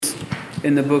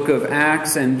in the book of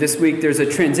Acts, and this week there's a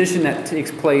transition that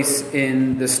takes place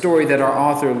in the story that our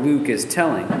author Luke is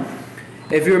telling.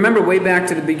 If you remember way back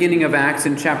to the beginning of Acts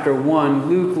in chapter 1,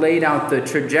 Luke laid out the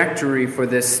trajectory for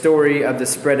this story of the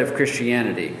spread of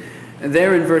Christianity.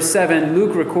 There in verse 7,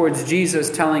 Luke records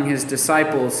Jesus telling his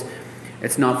disciples,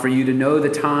 "It's not for you to know the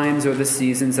times or the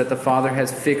seasons that the Father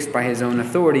has fixed by his own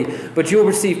authority, but you will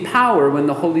receive power when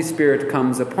the Holy Spirit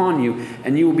comes upon you,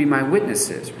 and you will be my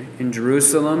witnesses in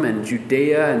Jerusalem and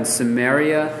Judea and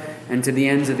Samaria and to the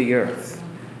ends of the earth."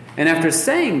 And after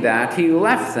saying that, he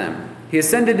left them. He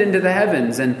ascended into the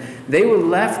heavens, and they were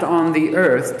left on the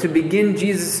earth to begin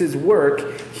Jesus'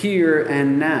 work here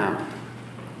and now.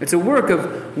 It's a work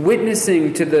of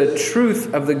witnessing to the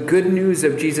truth of the good news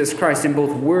of Jesus Christ in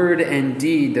both word and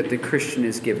deed that the Christian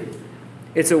is given.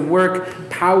 It's a work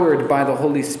powered by the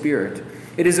Holy Spirit.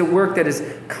 It is a work that is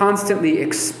constantly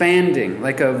expanding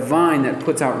like a vine that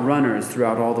puts out runners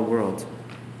throughout all the world.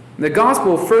 The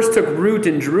gospel first took root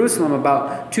in Jerusalem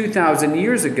about 2,000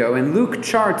 years ago, and Luke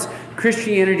charts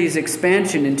Christianity's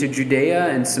expansion into Judea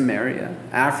and Samaria,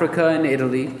 Africa and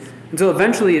Italy, until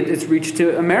eventually it's reached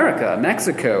to America,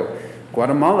 Mexico,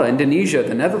 Guatemala, Indonesia,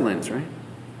 the Netherlands, right?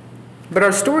 But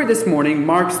our story this morning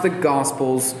marks the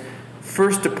gospel's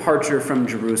first departure from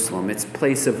Jerusalem, its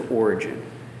place of origin.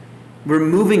 We're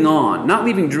moving on, not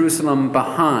leaving Jerusalem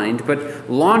behind, but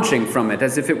launching from it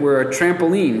as if it were a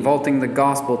trampoline, vaulting the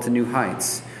gospel to new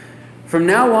heights. From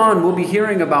now on, we'll be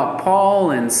hearing about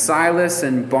Paul and Silas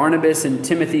and Barnabas and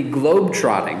Timothy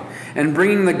globetrotting and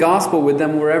bringing the gospel with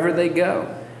them wherever they go.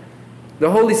 The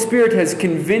Holy Spirit has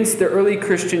convinced the early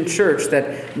Christian church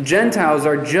that Gentiles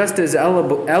are just as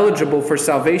eligible for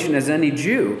salvation as any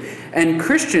Jew, and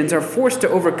Christians are forced to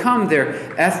overcome their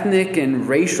ethnic and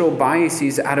racial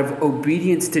biases out of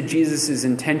obedience to Jesus'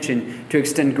 intention to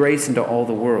extend grace into all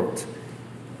the world.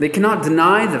 They cannot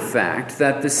deny the fact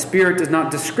that the Spirit does not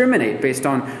discriminate based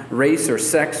on race or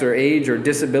sex or age or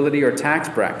disability or tax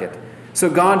bracket.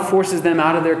 So God forces them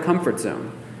out of their comfort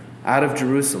zone, out of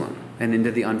Jerusalem, and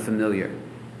into the unfamiliar.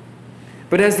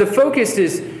 But as the focus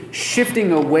is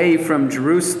shifting away from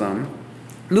Jerusalem,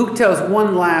 Luke tells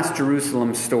one last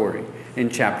Jerusalem story in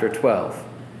chapter 12.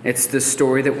 It's the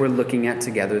story that we're looking at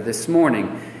together this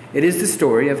morning. It is the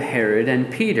story of Herod and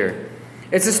Peter.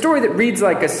 It's a story that reads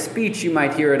like a speech you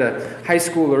might hear at a high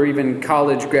school or even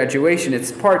college graduation.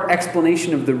 It's part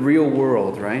explanation of the real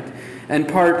world, right? And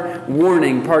part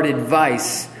warning, part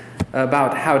advice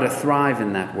about how to thrive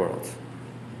in that world.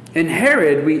 In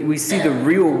Herod, we see the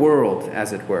real world,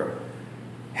 as it were.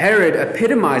 Herod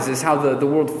epitomizes how the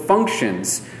world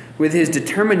functions with his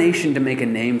determination to make a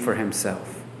name for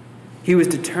himself. He was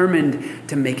determined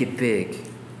to make it big,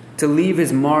 to leave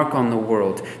his mark on the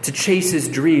world, to chase his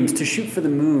dreams, to shoot for the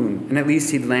moon, and at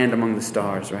least he'd land among the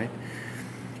stars, right?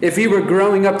 If he were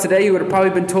growing up today, he would have probably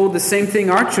been told the same thing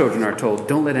our children are told.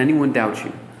 Don't let anyone doubt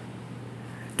you.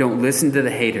 Don't listen to the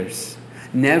haters.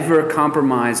 Never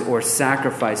compromise or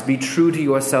sacrifice. Be true to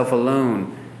yourself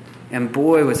alone. And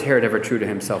boy, was Herod ever true to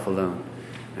himself alone.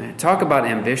 Right? Talk about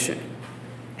ambition.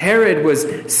 Herod was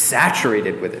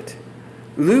saturated with it.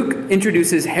 Luke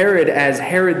introduces Herod as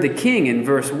Herod the king in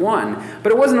verse 1,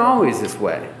 but it wasn't always this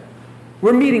way.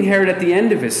 We're meeting Herod at the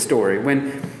end of his story,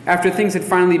 when after things had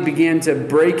finally began to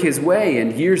break his way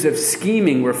and years of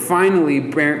scheming were finally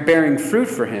bearing fruit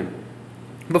for him.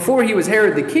 Before he was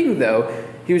Herod the king, though,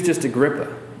 he was just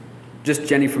Agrippa, just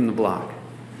Jenny from the block.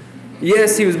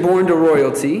 Yes, he was born to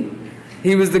royalty.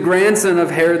 He was the grandson of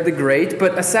Herod the Great,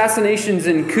 but assassinations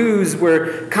and coups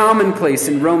were commonplace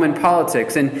in Roman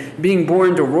politics, and being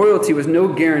born to royalty was no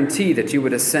guarantee that you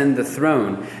would ascend the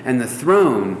throne, and the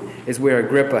throne is where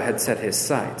Agrippa had set his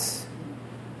sights.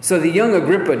 So the young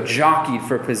Agrippa jockeyed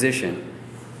for position.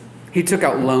 He took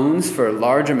out loans for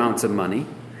large amounts of money,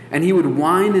 and he would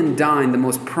wine and dine the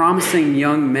most promising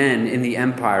young men in the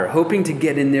empire, hoping to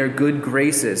get in their good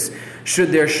graces should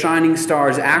their shining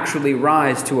stars actually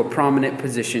rise to a prominent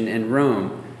position in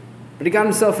Rome. But he got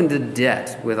himself into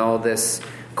debt with all this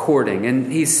courting, and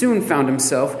he soon found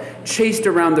himself chased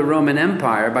around the Roman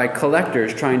Empire by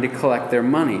collectors trying to collect their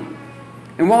money.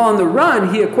 And while on the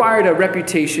run, he acquired a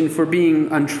reputation for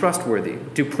being untrustworthy,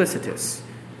 duplicitous.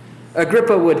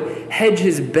 Agrippa would hedge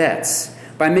his bets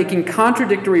by making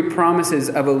contradictory promises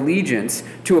of allegiance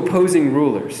to opposing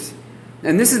rulers.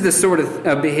 And this is the sort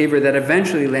of behavior that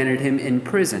eventually landed him in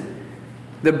prison.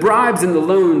 The bribes and the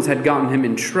loans had gotten him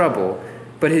in trouble,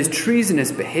 but his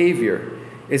treasonous behavior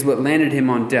is what landed him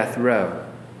on death row.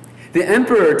 The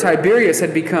emperor Tiberius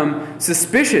had become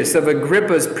suspicious of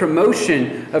Agrippa's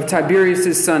promotion of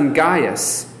Tiberius' son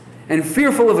Gaius, and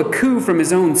fearful of a coup from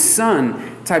his own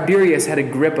son, Tiberius had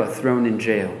Agrippa thrown in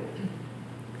jail.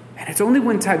 And it's only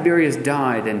when Tiberius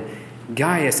died and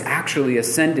Gaius actually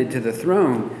ascended to the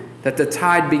throne that the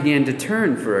tide began to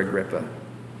turn for Agrippa.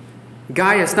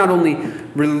 Gaius not only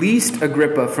released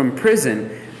Agrippa from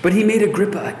prison, but he made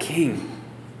Agrippa a king,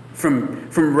 from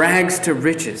rags to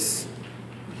riches.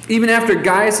 Even after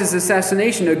Gaius'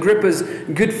 assassination, Agrippa's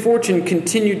good fortune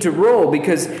continued to roll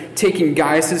because taking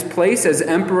Gaius' place as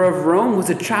emperor of Rome was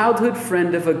a childhood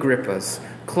friend of Agrippa's,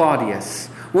 Claudius,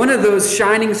 one of those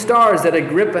shining stars that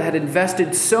Agrippa had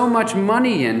invested so much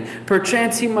money in.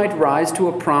 Perchance he might rise to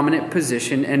a prominent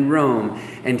position in Rome.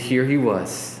 And here he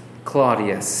was,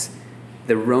 Claudius,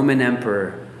 the Roman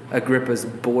emperor, Agrippa's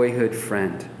boyhood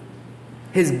friend.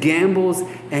 His gambles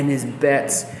and his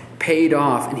bets paid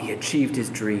off, and he achieved his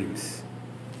dreams.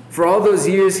 For all those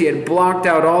years, he had blocked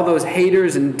out all those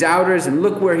haters and doubters, and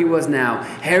look where he was now,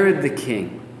 Herod the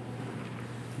king.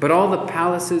 But all the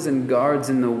palaces and guards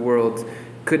in the world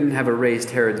couldn't have erased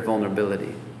Herod's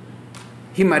vulnerability.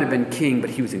 He might have been king,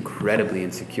 but he was incredibly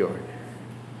insecure.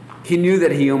 He knew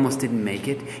that he almost didn't make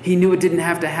it. He knew it didn't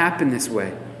have to happen this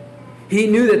way. He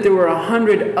knew that there were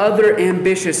 100 other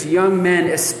ambitious young men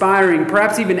aspiring,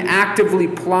 perhaps even actively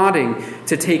plotting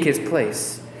to take his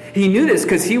place. He knew this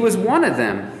because he was one of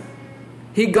them.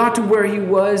 He got to where he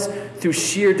was through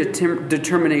sheer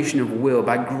determination of will,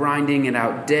 by grinding it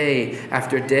out day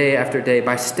after day after day,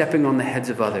 by stepping on the heads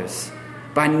of others,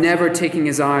 by never taking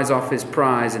his eyes off his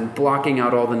prize and blocking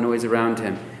out all the noise around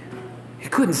him. He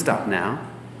couldn't stop now.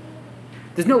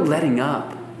 There's no letting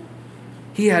up.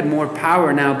 He had more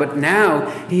power now, but now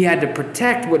he had to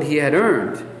protect what he had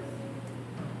earned.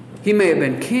 He may have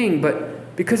been king,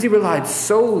 but because he relied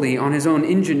solely on his own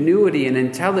ingenuity and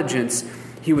intelligence,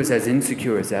 he was as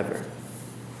insecure as ever.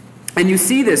 And you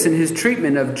see this in his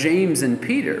treatment of James and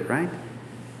Peter, right?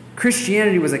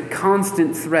 Christianity was a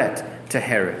constant threat to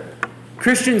Herod.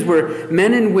 Christians were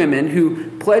men and women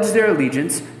who pledged their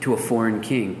allegiance to a foreign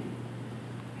king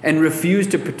and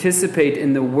refused to participate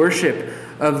in the worship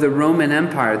of the Roman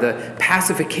Empire, the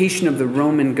pacification of the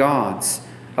Roman gods,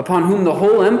 upon whom the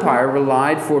whole empire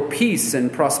relied for peace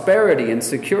and prosperity and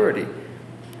security.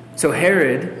 So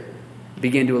Herod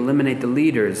began to eliminate the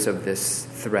leaders of this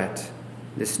threat,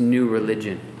 this new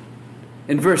religion.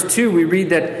 In verse 2, we read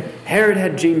that Herod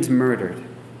had James murdered,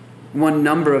 one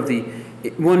member of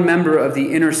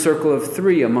the inner circle of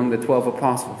 3 among the 12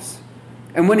 apostles.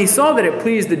 And when he saw that it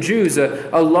pleased the Jews,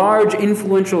 a large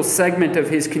influential segment of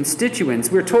his constituents,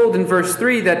 we're told in verse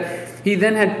 3 that he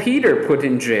then had Peter put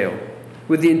in jail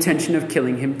with the intention of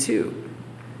killing him too.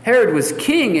 Herod was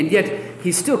king, and yet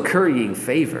he's still currying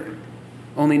favor.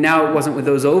 Only now it wasn't with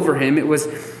those over him, it was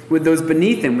with those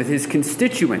beneath him, with his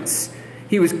constituents.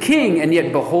 He was king and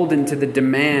yet beholden to the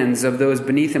demands of those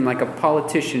beneath him like a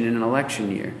politician in an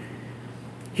election year.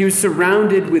 He was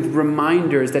surrounded with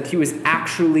reminders that he was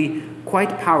actually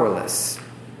quite powerless.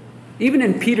 Even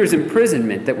in Peter's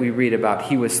imprisonment that we read about,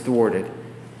 he was thwarted.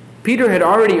 Peter had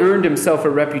already earned himself a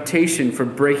reputation for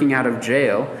breaking out of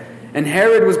jail, and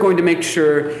Herod was going to make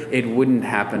sure it wouldn't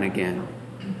happen again.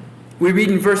 We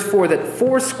read in verse 4 that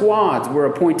 4 squads were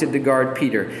appointed to guard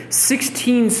Peter,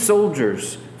 16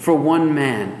 soldiers for one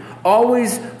man.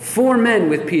 Always 4 men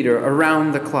with Peter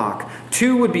around the clock.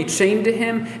 2 would be chained to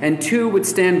him, and 2 would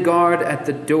stand guard at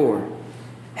the door.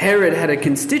 Herod had a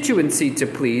constituency to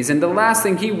please, and the last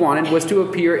thing he wanted was to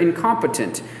appear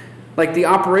incompetent. Like the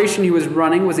operation he was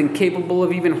running was incapable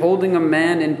of even holding a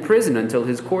man in prison until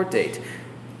his court date.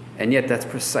 And yet that's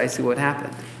precisely what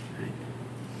happened.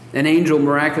 An angel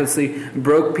miraculously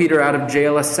broke Peter out of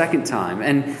jail a second time,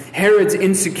 and Herod's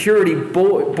insecurity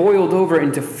boiled over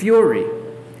into fury.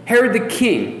 Herod the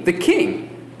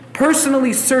king,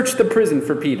 personally searched the prison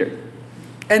for Peter.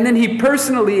 And then he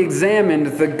personally examined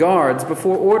the guards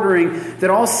before ordering that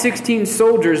all 16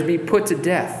 soldiers be put to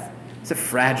death. It's a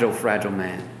fragile, fragile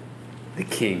man, the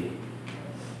king.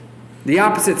 The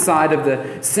opposite side of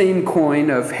the same coin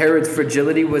of Herod's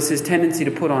fragility was his tendency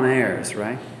to put on airs,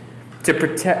 right? To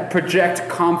project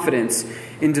confidence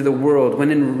into the world, when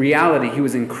in reality he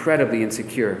was incredibly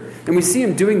insecure. And we see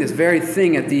him doing this very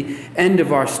thing at the end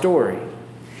of our story.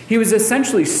 He was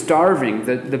essentially starving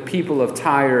the people of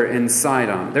Tyre and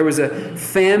Sidon. There was a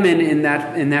famine in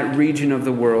that region of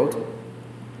the world.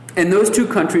 And those 2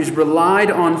 countries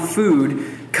relied on food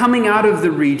coming out of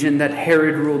the region that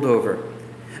Herod ruled over.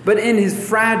 But in his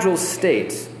fragile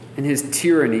state, in his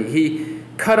tyranny, he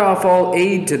cut off all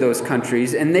aid to those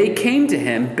countries, and they came to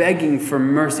him begging for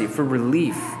mercy, for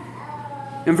relief.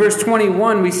 In verse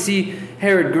 21, we see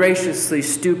Herod graciously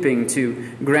stooping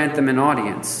to grant them an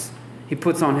audience. He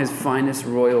puts on his finest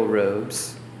royal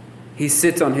robes. He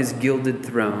sits on his gilded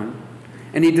throne,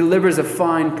 and he delivers a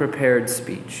fine prepared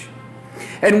speech.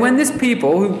 And when this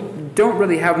people, who don't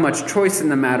really have much choice in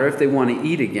the matter if they want to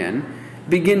eat again,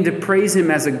 begin to praise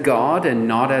him as a god and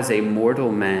not as a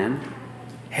mortal man,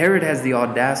 Herod has the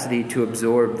audacity to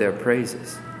absorb their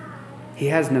praises. He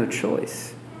has no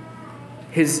choice.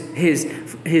 His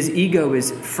ego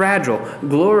is fragile.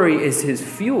 Glory is his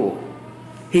fuel.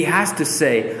 He has to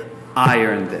say, I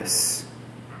earned this.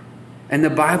 And the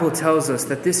Bible tells us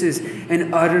that this is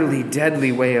an utterly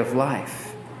deadly way of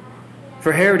life.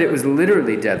 For Herod, it was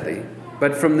literally deadly.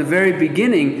 But from the very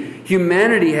beginning,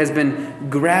 humanity has been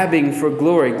grabbing for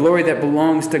glory, glory that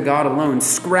belongs to God alone,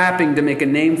 scrapping to make a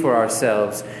name for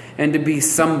ourselves and to be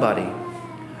somebody.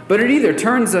 But it either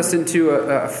turns us into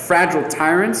a fragile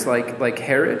tyrants like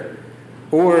Herod,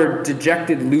 or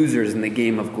dejected losers in the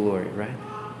game of glory, right?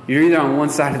 You're either on one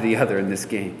side or the other in this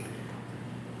game.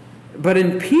 But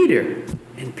in Peter,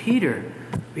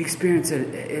 we experience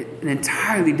an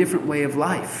entirely different way of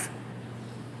life.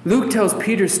 Luke tells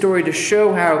Peter's story to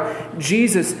show how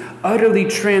Jesus utterly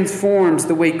transforms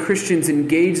the way Christians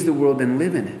engage the world and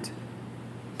live in it.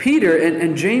 Peter,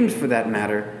 and James for that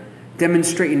matter,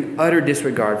 demonstrate an utter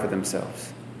disregard for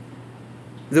themselves.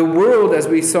 The world, as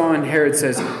we saw in Herod,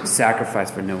 says,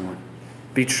 sacrifice for no one.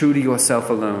 Be true to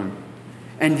yourself alone.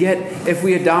 And yet, if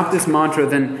we adopt this mantra,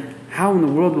 then how in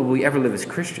the world will we ever live as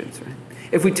Christians? Right?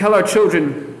 If we tell our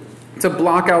children to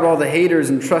block out all the haters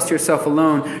and trust yourself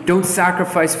alone, don't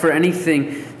sacrifice for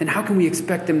anything, then how can we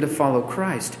expect them to follow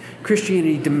Christ?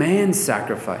 Christianity demands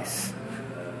sacrifice.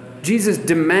 Jesus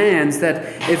demands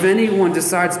that if anyone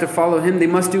decides to follow him, they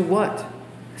must do what?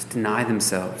 Must deny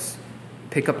themselves,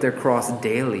 pick up their cross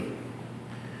daily.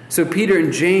 So Peter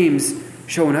and James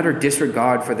show an utter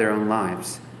disregard for their own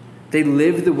lives. They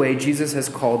live the way Jesus has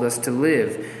called us to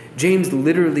live. James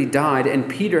literally died, and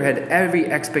Peter had every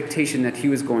expectation that he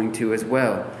was going to as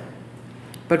well.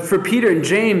 But for Peter and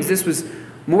James, this was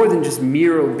more than just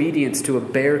mere obedience to a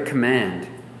bare command.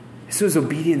 This was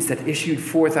obedience that issued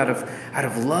forth out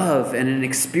of love and an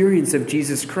experience of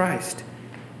Jesus Christ.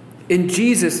 In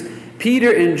Jesus, Peter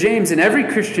and James, in every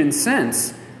Christian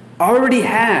sense, already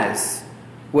has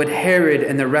what Herod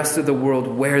and the rest of the world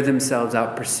wear themselves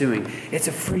out pursuing. It's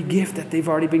a free gift that they've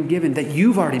already been given, that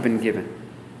you've already been given.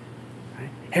 Right?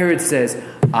 Herod says,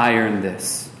 I earned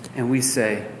this. And we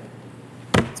say,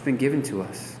 it's been given to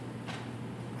us.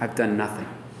 I've done nothing.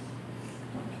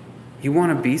 You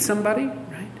want to be somebody,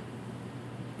 right?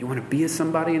 You want to be a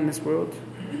somebody in this world?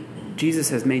 Jesus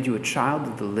has made you a child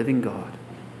of the living God.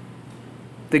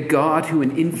 The God who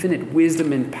in infinite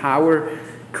wisdom and power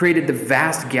created the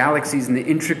vast galaxies and the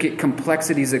intricate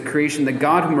complexities of creation. The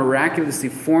God who miraculously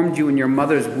formed you in your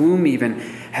mother's womb even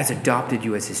has adopted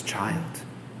you as his child.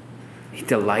 He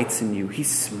delights in you. He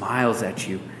smiles at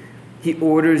you. He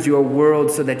orders your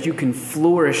world so that you can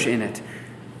flourish in it.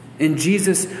 In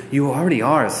Jesus, you already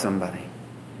are somebody.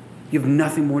 You have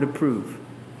nothing more to prove.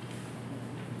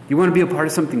 You want to be a part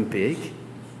of something big? You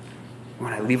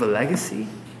want to leave a legacy?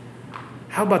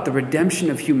 How about the redemption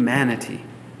of humanity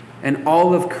and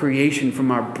all of creation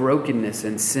from our brokenness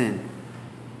and sin?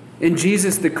 In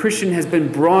Jesus, the Christian has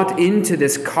been brought into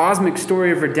this cosmic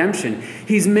story of redemption.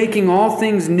 He's making all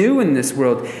things new in this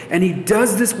world, and he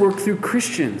does this work through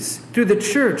Christians, through the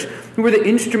church, who are the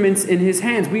instruments in his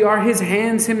hands. We are his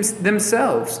hands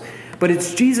themselves, but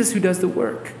it's Jesus who does the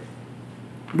work.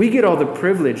 We get all the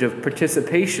privilege of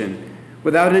participation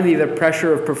without any of the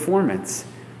pressure of performance.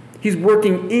 He's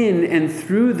working in and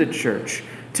through the church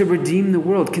to redeem the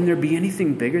world. Can there be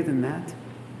anything bigger than that?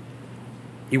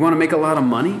 You want to make a lot of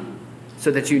money so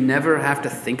that you never have to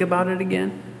think about it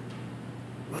again?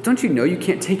 Well, don't you know you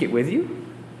can't take it with you?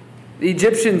 The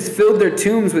Egyptians filled their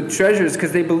tombs with treasures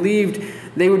because they believed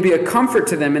they would be a comfort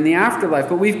to them in the afterlife.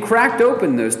 But we've cracked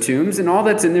open those tombs, and all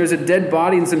that's in there is a dead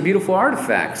body and some beautiful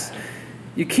artifacts.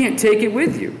 You can't take it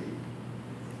with you.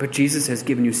 But Jesus has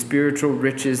given you spiritual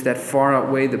riches that far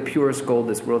outweigh the purest gold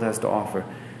this world has to offer.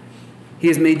 He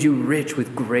has made you rich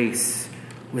with grace,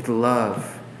 with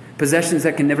love, possessions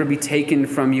that can never be taken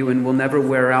from you and will never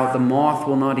wear out. The moth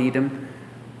will not eat them.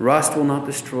 Rust will not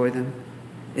destroy them.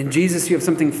 In Jesus, you have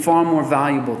something far more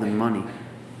valuable than money.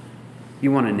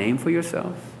 You want a name for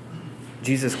yourself?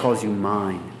 Jesus calls you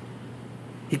mine.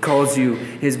 He calls you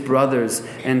his brothers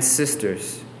and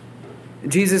sisters.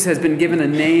 Jesus has been given a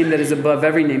name that is above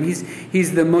every name.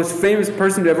 He's the most famous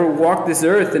person to ever walk this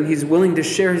earth, and he's willing to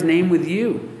share his name with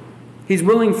you. He's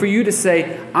willing for you to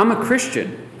say, I'm a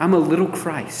Christian. I'm a little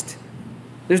Christ.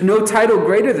 There's no title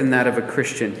greater than that of a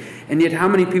Christian. And yet how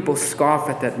many people scoff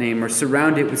at that name or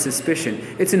surround it with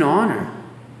suspicion? It's an honor.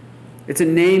 It's a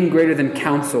name greater than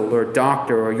counsel or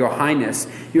doctor or your highness.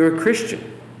 You're a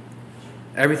Christian.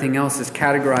 Everything else is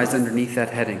categorized underneath that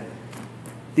heading.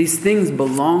 These things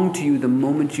belong to you the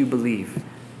moment you believe.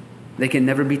 They can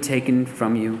never be taken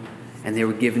from you, and they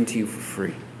were given to you for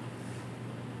free.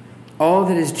 All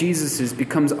that is Jesus's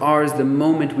becomes ours the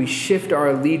moment we shift our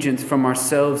allegiance from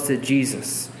ourselves to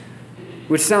Jesus,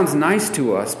 which sounds nice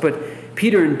to us, but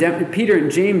Peter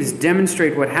and James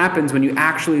demonstrate what happens when you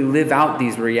actually live out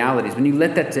these realities, when you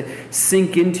let that to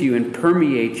sink into you and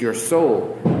permeate your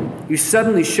soul. You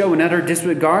suddenly show an utter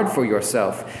disregard for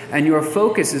yourself, and your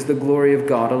focus is the glory of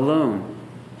God alone.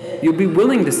 You'll be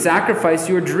willing to sacrifice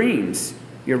your dreams,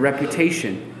 your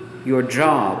reputation, your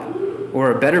job,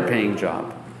 or a better paying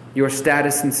job, your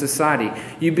status in society.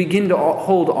 You begin to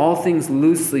hold all things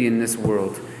loosely in this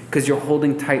world because you're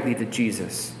holding tightly to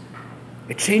Jesus.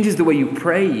 It changes the way you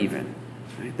pray even.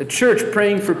 Right? The church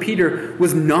praying for Peter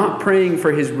was not praying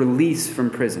for his release from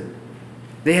prison.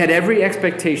 They had every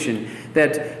expectation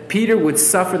that Peter would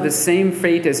suffer the same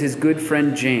fate as his good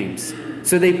friend James.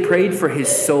 So they prayed for his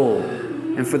soul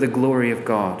and for the glory of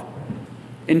God.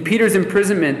 In Peter's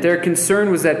imprisonment, their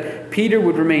concern was that Peter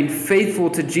would remain faithful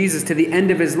to Jesus to the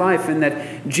end of his life, and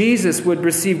that Jesus would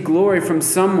receive glory from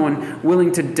someone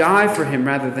willing to die for him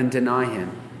rather than deny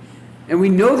him. And we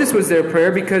know this was their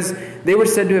prayer because they were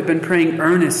said to have been praying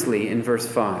earnestly in verse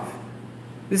 5.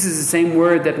 This is the same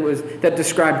word that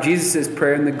described Jesus'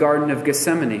 prayer in the Garden of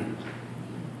Gethsemane.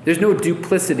 There's no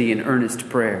duplicity in earnest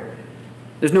prayer.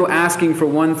 There's no asking for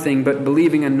one thing but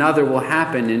believing another will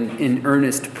happen in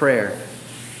earnest prayer.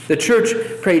 The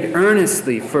church prayed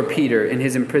earnestly for Peter in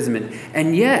his imprisonment,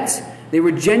 and yet they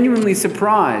were genuinely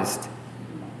surprised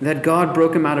that God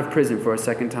broke him out of prison for a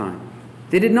second time.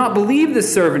 They did not believe the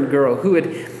servant girl who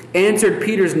had answered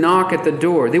Peter's knock at the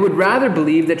door. They would rather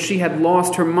believe that she had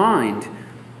lost her mind,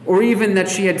 or even that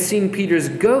she had seen Peter's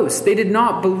ghost. They did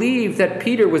not believe that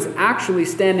Peter was actually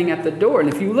standing at the door.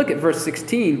 And if you look at verse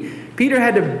 16, Peter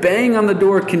had to bang on the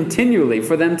door continually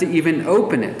for them to even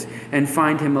open it and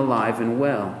find him alive and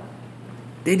well.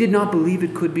 They did not believe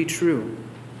it could be true.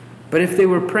 But if they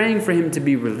were praying for him to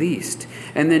be released,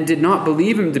 and then did not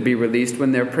believe him to be released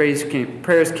when their prayers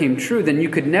came true, then you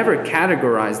could never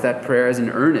categorize that prayer as an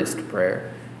earnest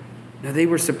prayer. Now, they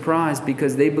were surprised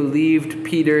because they believed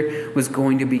Peter was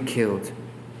going to be killed.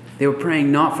 They were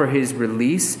praying not for his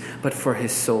release, but for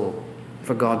his soul,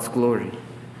 for God's glory.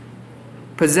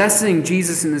 Possessing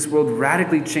Jesus in this world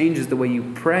radically changes the way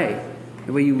you pray,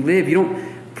 the way you live. You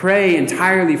don't pray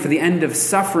entirely for the end of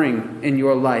suffering in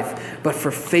your life, but for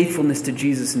faithfulness to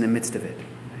Jesus in the midst of it.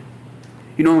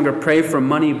 You no longer pray for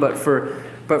money, but for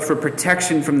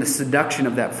protection from the seduction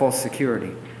of that false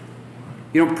security.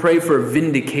 You don't pray for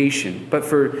vindication, but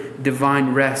for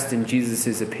divine rest in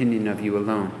Jesus' opinion of you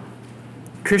alone.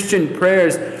 Christian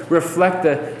prayers reflect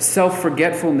the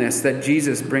self-forgetfulness that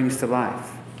Jesus brings to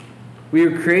life. We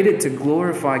are created to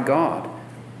glorify God,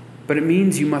 but it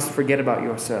means you must forget about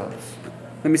yourselves.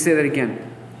 Let me say that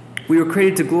again. We were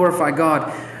created to glorify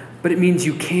God, but it means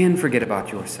you can forget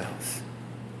about yourselves.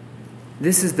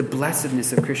 This is the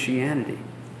blessedness of Christianity.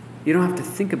 You don't have to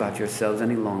think about yourselves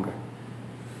any longer.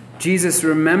 Jesus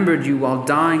remembered you while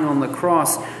dying on the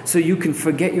cross so you can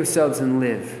forget yourselves and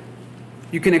live.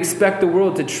 You can expect the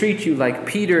world to treat you like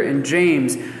Peter and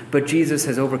James, but Jesus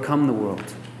has overcome the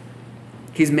world.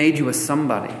 He's made you a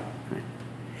somebody.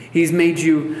 He's made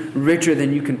you richer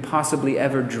than you can possibly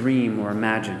ever dream or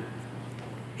imagine.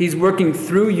 He's working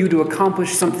through you to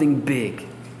accomplish something big.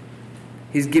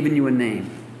 He's given you a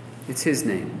name. It's his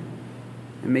name.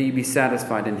 And may you be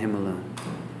satisfied in him alone.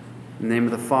 In the name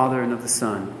of the Father, and of the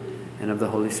Son, and of the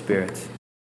Holy Spirit.